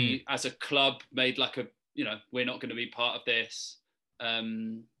 PSG as a club made we're not going to be part of this.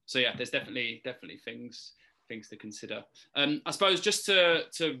 So yeah, there's definitely things to consider. I suppose just to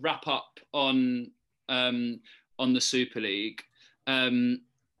wrap up on the Super League,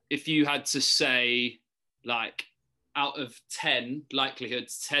 if you had to say, like, out of 10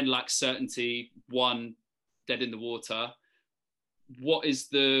 likelihoods, 10 like certainty, 1 dead in the water, what is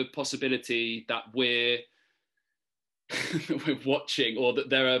the possibility that we're watching, or that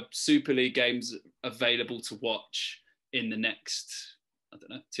there are Super League games available to watch in the next, I don't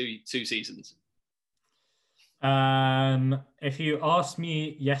know, two seasons? If you asked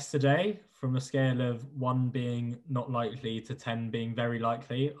me yesterday, from a scale of 1 being not likely to 10 being very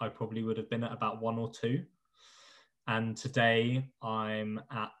likely, I probably would have been at about 1 or 2. And today I'm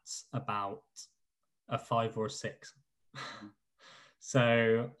at about a 5 or a 6.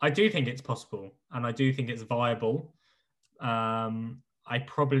 So I do think it's possible, and I do think it's viable. I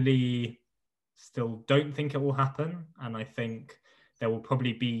probably still don't think it will happen, and I think there will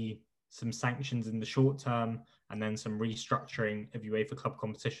probably be some sanctions in the short term and then some restructuring of UEFA club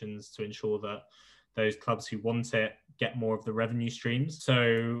competitions to ensure that those clubs who want it get more of the revenue streams.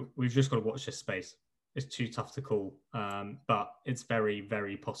 So we've just got to watch this space. It's too tough to call, but it's very,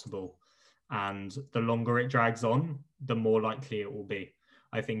 very possible. And the longer it drags on, the more likely it will be.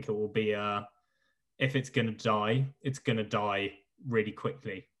 I think it will be, if it's going to die, it's going to die really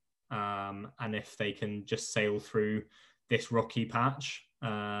quickly. And if they can just sail through this rocky patch,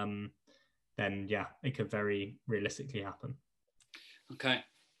 then yeah, it could very realistically happen. Okay.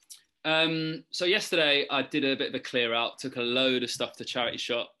 So yesterday I did a bit of a clear out, took a load of stuff to charity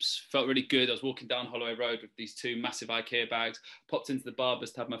shops, felt really good. I was walking down Holloway Road with these 2 massive IKEA bags, popped into the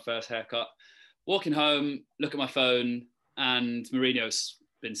barber's to have my first haircut, walking home, look at my phone, and Mourinho's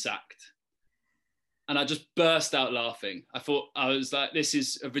been sacked. And I just burst out laughing. I was like, this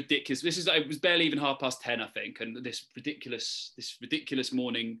is a ridiculous, it was barely even 10:30, I think. And this ridiculous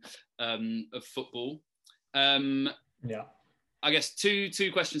morning of football. Yeah. I guess two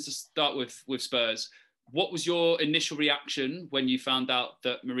questions to start with Spurs. What was your initial reaction when you found out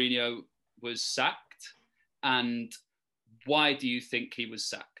that Mourinho was sacked? And why do you think he was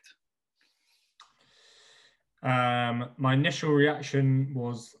sacked? My initial reaction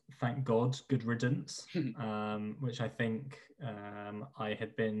was, thank God, good riddance, which I think I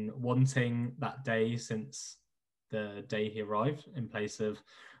had been wanting that day since the day he arrived in place of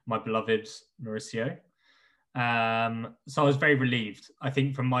my beloved Mauricio. So I was very relieved. I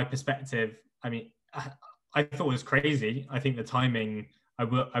think from my perspective, I mean, I thought it was crazy. I think the timing, I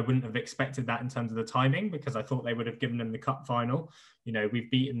wouldn't have expected that in terms of the timing, because I thought they would have given them the cup final. You know,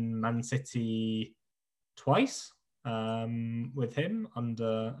 we've beaten Man City twice with him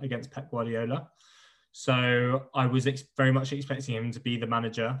against Pep Guardiola. So I was very much expecting him to be the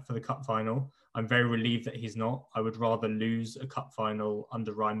manager for the cup final. I'm very relieved that he's not. I would rather lose a cup final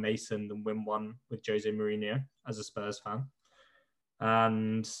under Ryan Mason than win one with Jose Mourinho as a Spurs fan.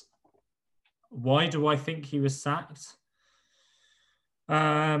 And why do I think he was sacked?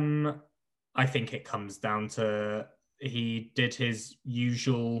 I think it comes down to he did his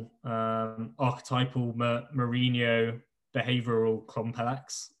usual archetypal Mourinho behavioural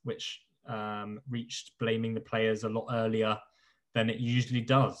complex, which reached blaming the players a lot earlier than it usually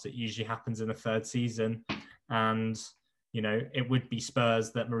does. It usually happens in the third season. And, you know, it would be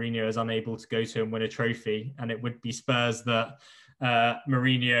Spurs that Mourinho is unable to go to and win a trophy. And it would be Spurs that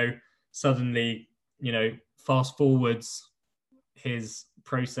Mourinho suddenly, you know, fast forwards his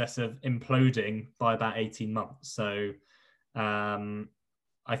process of imploding by about 18 months. So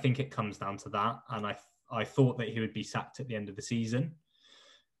I think it comes down to that. And I thought that he would be sacked at the end of the season.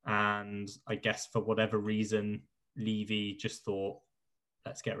 And I guess for whatever reason, Levy just thought,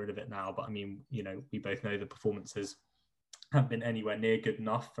 let's get rid of it now. But I mean, you know, we both know the performances haven't been anywhere near good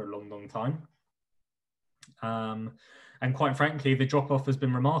enough for a long, long time. And quite frankly, the drop-off has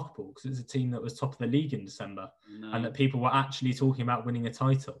been remarkable, because it's a team that was top of the league in December and that people were actually talking about winning a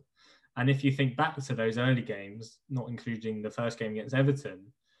title. And if you think back to those early games, not including the first game against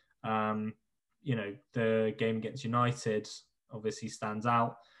Everton, you know, the game against United obviously stands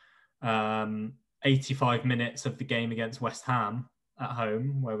out. 85 minutes of the game against West Ham at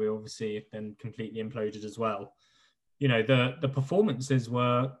home, where we obviously then completely imploded as well. You know, the performances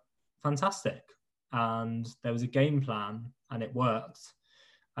were fantastic, and there was a game plan and it worked.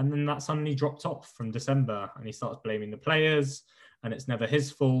 And then that suddenly dropped off from December, and he starts blaming the players, and it's never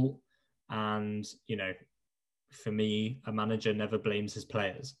his fault. And, you know, for me, a manager never blames his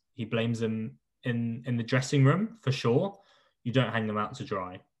players. He blames them in the dressing room, for sure. You don't hang them out to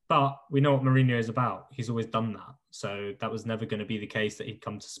dry. But we know what Mourinho is about. He's always done that. So that was never going to be the case that he'd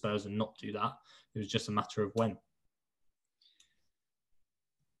come to Spurs and not do that. It was just a matter of when.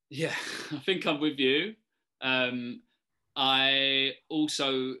 Yeah, I think I'm with you. I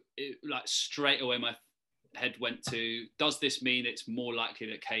also, like, straight away my head went to, does this mean it's more likely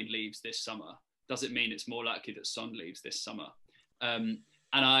that Kane leaves this summer? Does it mean it's more likely that Son leaves this summer? And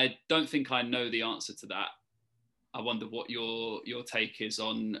I don't think I know the answer to that. I wonder what your take is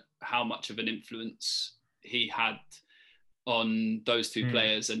on how much of an influence he had on those two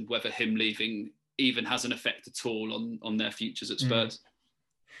players, and whether him leaving even has an effect at all on their futures at Spurs.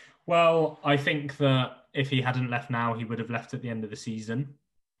 Well, I think that if he hadn't left now, he would have left at the end of the season.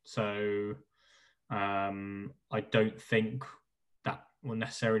 So I don't think that will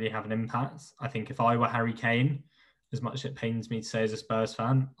necessarily have an impact. I think if I were Harry Kane, as much as it pains me to say as a Spurs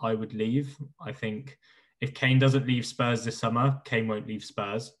fan, I would leave. I think if Kane doesn't leave Spurs this summer, Kane won't leave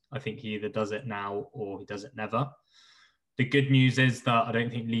Spurs. I think he either does it now or he does it never. The good news is that I don't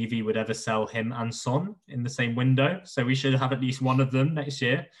think Levy would ever sell him and Son in the same window. So we should have at least one of them next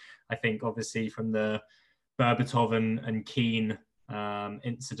year. I think obviously from the Berbatov and Keane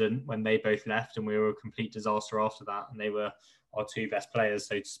incident when they both left, and we were a complete disaster after that, and they were our two best players,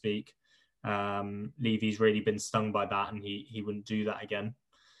 so to speak. Levy's really been stung by that, and he wouldn't do that again.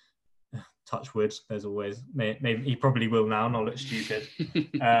 Touch wood. There's always, maybe he probably will now, and I'll look stupid.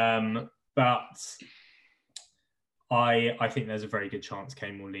 But I think there's a very good chance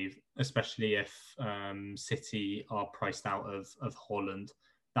Kane will leave, especially if City are priced out of Holland.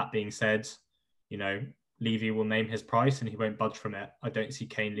 That being said, you know, Levy will name his price and he won't budge from it. I don't see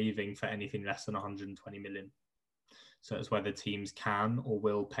Kane leaving for anything less than 120 million. So it's whether teams can or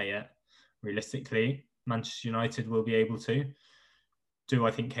will pay it. Realistically, Manchester United will be able to. Do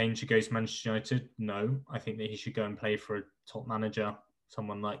I think Kane should go to Manchester United? No. I think that he should go and play for a top manager,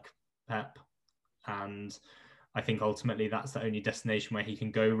 someone like Pep. And I think ultimately that's the only destination where he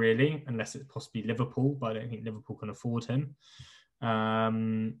can go, really, unless it's possibly Liverpool, but I don't think Liverpool can afford him.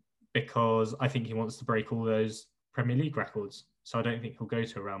 Because I think he wants to break all those Premier League records. So I don't think he'll go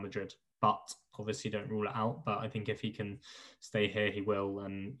to Real Madrid, but obviously don't rule it out. But I think if he can stay here, he will.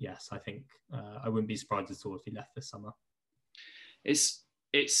 And yes, I think I wouldn't be surprised at all if he left this summer.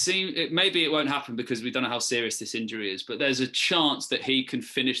 Maybe it won't happen because we don't know how serious this injury is, but there's a chance that he can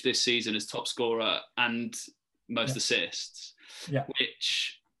finish this season as top scorer and most assists,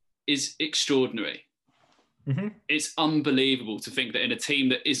 which is extraordinary. Mm-hmm. It's unbelievable to think that in a team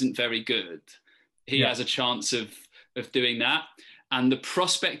that isn't very good, he has a chance of doing that. And the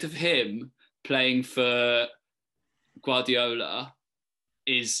prospect of him playing for Guardiola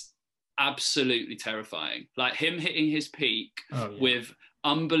is absolutely terrifying. Like him hitting his peak with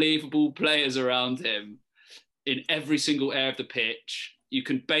unbelievable players around him in every single area of the pitch. You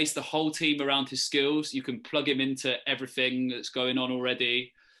can base the whole team around his skills. You can plug him into everything that's going on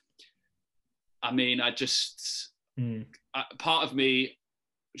already. I mean, part of me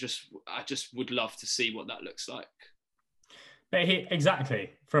I just would love to see what that looks like. But exactly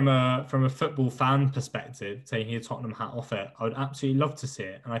from a football fan perspective, taking a Tottenham hat off it, I would absolutely love to see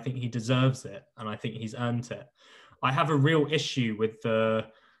it, and I think he deserves it, and I think he's earned it. I have a real issue with the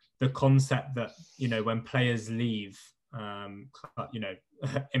concept that, you know, when players leave, you know,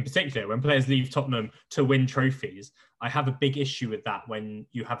 in particular when players leave Tottenham to win trophies, I have a big issue with that when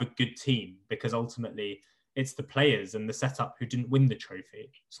you have a good team, because ultimately it's the players and the setup who didn't win the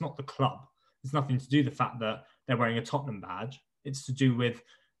trophy. It's not the club. It's nothing to do with the fact that they're wearing a Tottenham badge. It's to do with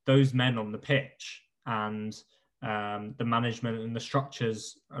those men on the pitch and the management and the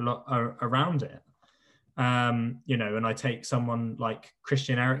structures around it. You know, and I take someone like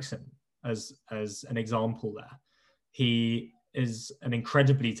Christian Eriksen as an example there. He is an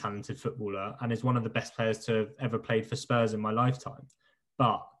incredibly talented footballer and is one of the best players to have ever played for Spurs in my lifetime.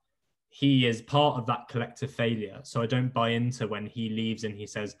 But he is part of that collective failure. So I don't buy into when he leaves and he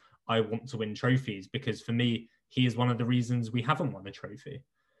says, I want to win trophies, because for me, he is one of the reasons we haven't won a trophy.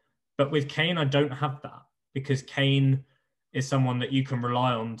 But with Kane, I don't have that, because Kane is someone that you can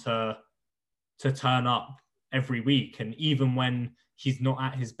rely on to turn up every week. And even when he's not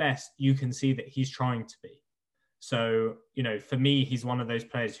at his best, you can see that he's trying to be. So, you know, for me, he's one of those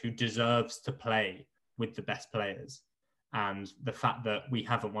players who deserves to play with the best players. And the fact that we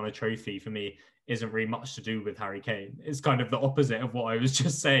haven't won a trophy, for me, isn't really much to do with Harry Kane. It's kind of the opposite of what I was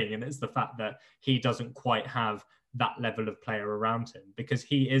just saying. And it's the fact that he doesn't quite have that level of player around him, because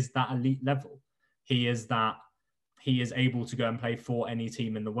he is that elite level. He is able to go and play for any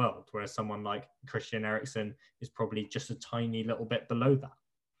team in the world, whereas someone like Christian Eriksen is probably just a tiny little bit below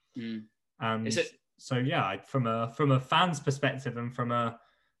that. And so, yeah, from a fan's perspective and from a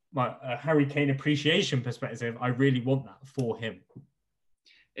Harry Kane appreciation perspective, I really want that for him.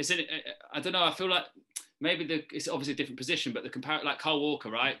 I don't know. I feel like maybe it's obviously a different position, but like Kyle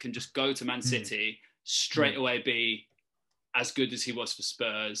Walker, right, can just go to Man City straight away, be as good as he was for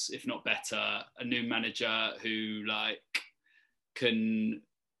Spurs, if not better. A new manager who like can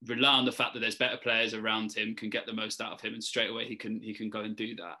rely on the fact that there's better players around him, can get the most out of him, and straight away he can go and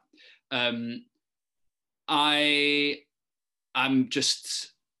do that.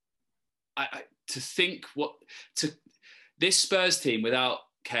 This Spurs team without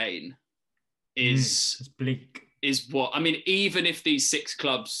Kane is bleak. Is what I mean. Even if these 6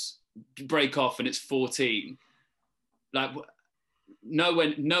 clubs break off and it's 14, like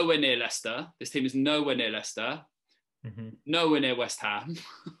nowhere near Leicester. This team is nowhere near Leicester. Nowhere near West Ham.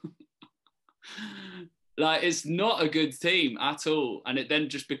 Like, it's not a good team at all, and it then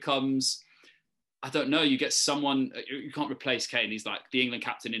just becomes, I don't know, you get someone, you can't replace Kane. He's like the England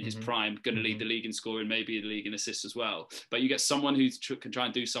captain in his prime, going to lead the league in scoring, maybe the league in assists as well. But you get someone who can try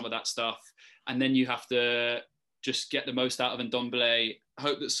and do some of that stuff. And then you have to just get the most out of Ndombele,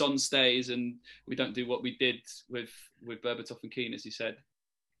 hope that Son stays and we don't do what we did with Berbatov and Keane, as you said.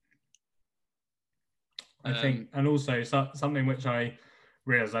 I think, and also something which I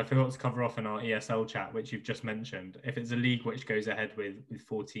realised I forgot to cover off in our ESL chat, which you've just mentioned. If it's a league which goes ahead with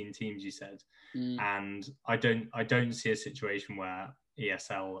 14 teams, you said, and I don't see a situation where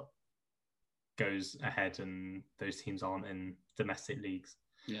ESL goes ahead and those teams aren't in domestic leagues.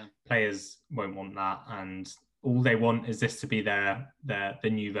 Yeah, players won't want that, and all they want is this to be the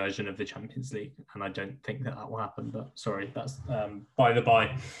new version of the Champions League, and I don't think that will happen. But sorry, that's by the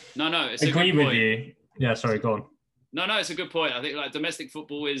by. No, it's agree a good with point. You. Yeah, sorry, go on. No, it's a good point. I think like domestic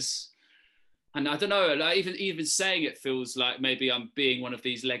football is, and I don't know, like even saying it feels like maybe I'm being one of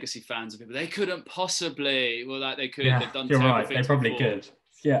these legacy fans of people. They couldn't possibly. Well, like they could. Yeah, they've done. You're right. They probably before. Could.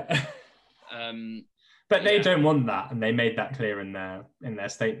 Yeah. But they don't want that, and they made that clear in their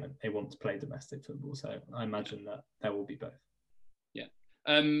statement. They want to play domestic football, so I imagine that there will be both. Yeah.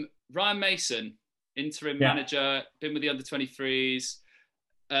 Ryan Mason, interim manager, been with the under-23s.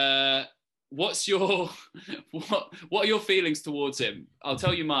 What are your feelings towards him? I'll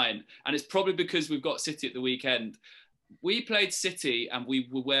tell you mine, and it's probably because we've got City at the weekend. We played City, and we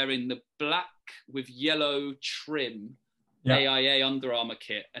were wearing the black with yellow trim. AIA Under Armour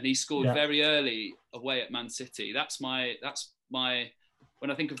kit, and he scored very early away at Man City. That's my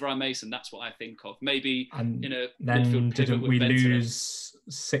when I think of Ryan Mason, that's what I think of. Maybe and in a then midfield didn't we Benton. lose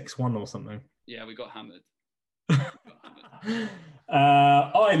 6-1 or something? Yeah, we got hammered.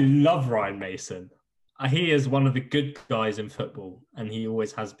 I love Ryan Mason. He is one of the good guys in football, and he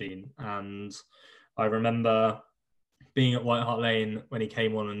always has been. And I remember being at White Hart Lane when he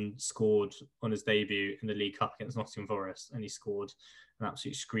came on and scored on his debut in the League Cup against Nottingham Forest, and he scored an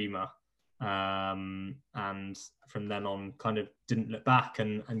absolute screamer. And from then on, kind of didn't look back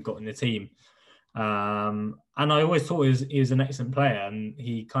and got in the team. And I always thought he was an excellent player, and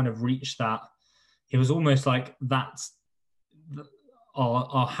he kind of reached that. He was almost like that's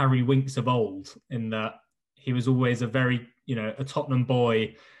our Harry Winks of old, in that he was always a very, a Tottenham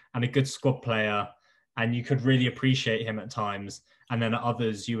boy and a good squad player, and you could really appreciate him at times. And then at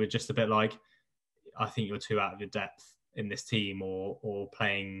others, you were just a bit like, I think you're too out of your depth in this team, or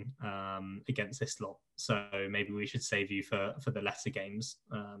playing against this lot. So maybe we should save you for the lesser games,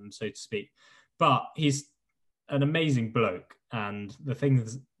 so to speak. But he's an amazing bloke, and the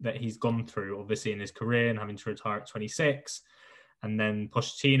things that he's gone through, obviously, in his career, and having to retire at 26, and then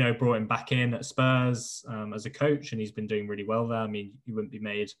Pochettino brought him back in at Spurs as a coach, and he's been doing really well there. I mean, he wouldn't be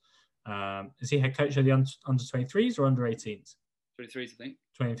made. Is he head coach of the under 23s or under 18s? 23s, I think.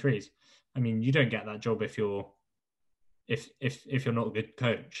 23s. I mean, you don't get that job if you're not a good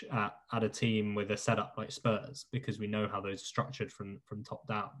coach at a team with a setup like Spurs, because we know how those are structured from top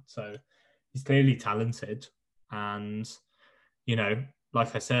down. So he's clearly talented, and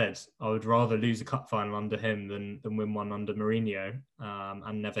like I said, I would rather lose a cup final under him than win one under Mourinho,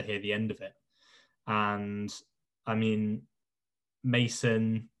 and never hear the end of it. And I mean,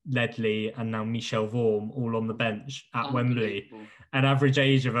 Mason, Ledley, and now Michel Vorm all on the bench at Wembley, an average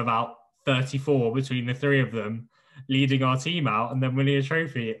age of about 34 between the three of them, leading our team out and then winning a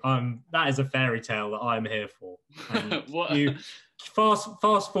trophy. That is a fairy tale that I'm here for. You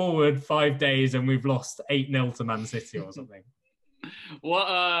fast forward 5 days and we've lost 8-0 to Man City or something. What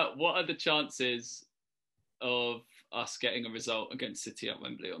are the chances of us getting a result against City at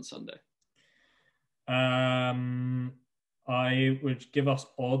Wembley on Sunday? I would give us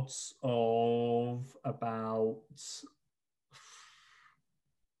odds of about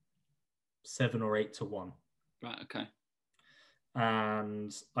 7 or 8 to 1. Right. Okay.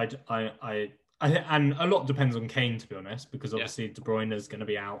 And and a lot depends on Kane, to be honest, because obviously De Bruyne is going to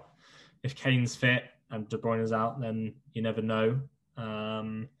be out. If Kane's fit and De Bruyne's out, then you never know.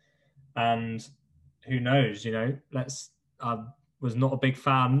 And who knows? I was not a big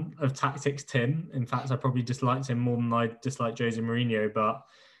fan of tactics Tim. In fact, I probably disliked him more than I disliked Jose Mourinho, but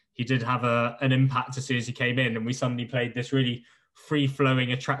he did have an impact as soon as he came in, and we suddenly played this really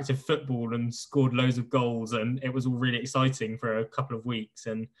free-flowing, attractive football and scored loads of goals, and it was all really exciting for a couple of weeks.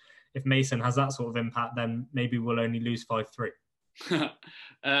 And if Mason has that sort of impact, then maybe we'll only lose 5-3.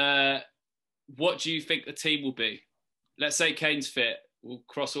 What do you think the team will be? Let's say Kane's fit. We'll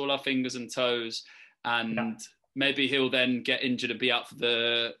cross all our fingers and toes, and maybe he'll then get injured and be out for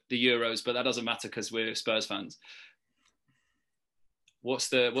the Euros, but that doesn't matter because we're Spurs fans. What's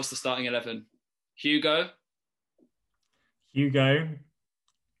the starting 11? Hugo,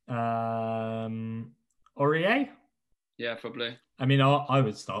 Aurier? Yeah, probably. I mean, I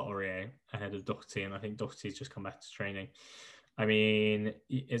would start Aurier ahead of Doherty, and I think Doherty's just come back to training. I mean,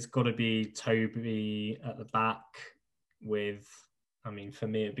 it's got to be Toby at the back with, for me,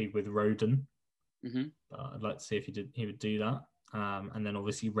 it'd be with Rodon. Mm-hmm. But I'd like to see if he would do that. And then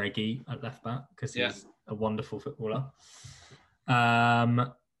obviously Reggie at left back, because he's a wonderful footballer.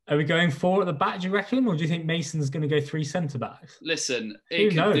 Are we going 4 at the back, do you reckon? Or do you think Mason's going to go 3 centre-backs? He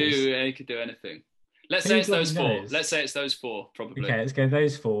could do anything. Let's say it's those 4. Let's say it's those 4, probably. Okay, let's go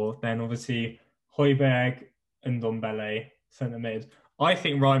those 4. Then obviously Højbjerg and Ndombele, centre mid. I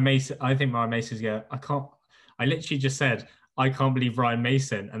think Ryan Mason's going to... I literally just said, I can't believe Ryan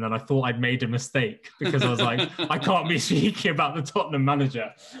Mason. And then I thought I'd made a mistake because I was like, I can't be speaking about the Tottenham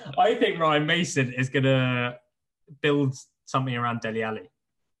manager. I think Ryan Mason is going to build something around Dele Alli.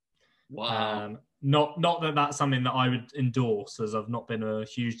 Wow. Not that that's something that I would endorse, as I've not been a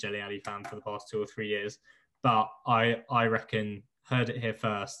huge Dele Alli fan for the past 2 or 3 years. But I reckon, heard it here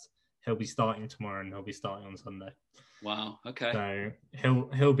first, he'll be starting tomorrow and he'll be starting on Sunday. Wow. Okay. So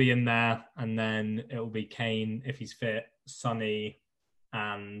he'll be in there, and then it'll be Kane if he's fit, Sonny,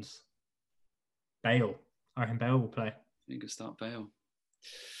 and Bale. I reckon Bale will play. You can start Bale.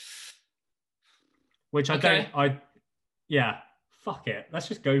 Which fuck it. Let's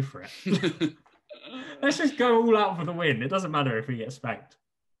just go for it. Let's just go all out for the win. It doesn't matter if we get spanked.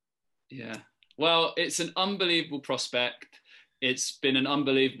 Yeah. Well, it's an unbelievable prospect. It's been an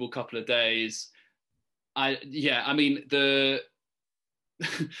unbelievable couple of days. To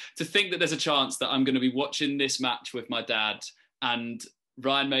think that there's a chance that I'm going to be watching this match with my dad and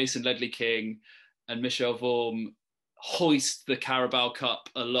Ryan Mason, Ledley King, and Michel Vorm hoist the Carabao Cup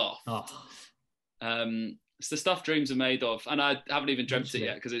aloft. It's the stuff dreams are made of, and I haven't even dreamt it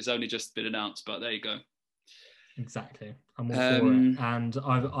yet because it's only just been announced. But there you go. Exactly, I'm all for it. And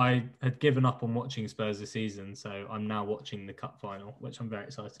I had given up on watching Spurs this season, so I'm now watching the cup final, which I'm very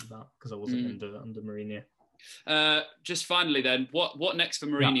excited about because I wasn't under Mourinho. Just finally, then, what next for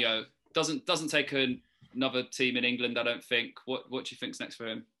Mourinho? Doesn't take another team in England, I don't think. What do you think's next for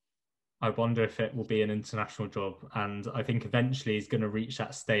him? I wonder if it will be an international job, and I think eventually he's going to reach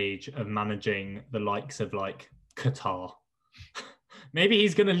that stage of managing the likes of like Qatar. Maybe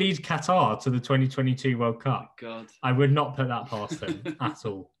he's going to lead Qatar to the 2022 World Cup. God, I would not put that past him at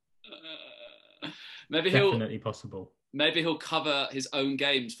all. Definitely possible. Maybe he'll cover his own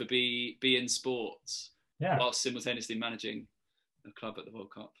games for beIN Sports, while simultaneously managing a club at the World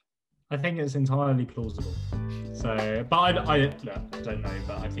Cup. I think it's entirely plausible. So, but I don't know.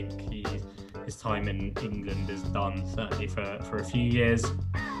 But I think his time in England is done, certainly for a few years.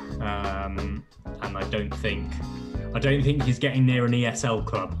 And I don't think he's getting near an ESL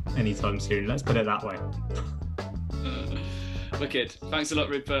club anytime soon. Let's put it that way. Wicked. Thanks a lot,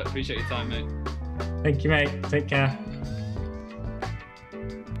 Rupert. Appreciate your time, mate. Thank you, mate. Take care.